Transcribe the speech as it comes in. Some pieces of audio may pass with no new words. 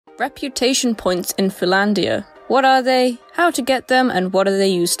Reputation points in Felandia. What are they, how to get them, and what are they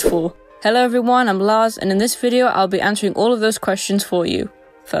used for? Hello everyone, I'm Lars, and in this video I'll be answering all of those questions for you.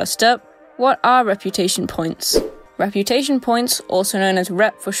 First up, what are reputation points? Reputation points, also known as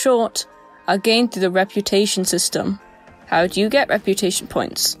rep for short, are gained through the reputation system. How do you get reputation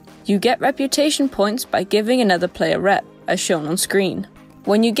points? You get reputation points by giving another player rep, as shown on screen.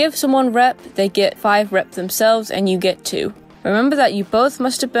 When you give someone rep, they get 5 rep themselves and you get 2. Remember that you both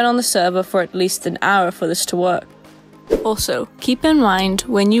must have been on the server for at least an hour for this to work. Also, keep in mind,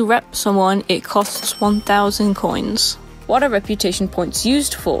 when you rep someone, it costs 1000 coins. What are reputation points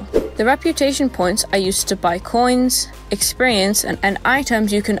used for? The reputation points are used to buy coins, experience, and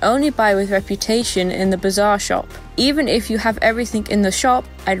items you can only buy with reputation in the bazaar shop. Even if you have everything in the shop,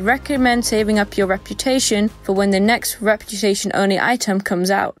 I'd recommend saving up your reputation for when the next reputation only item comes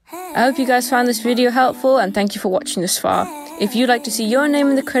out. I hope you guys found this video helpful, and thank you for watching this far. If you'd like to see your name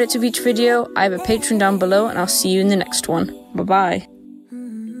in the credits of each video, I have a Patreon down below, and I'll see you in the next one. Bye bye.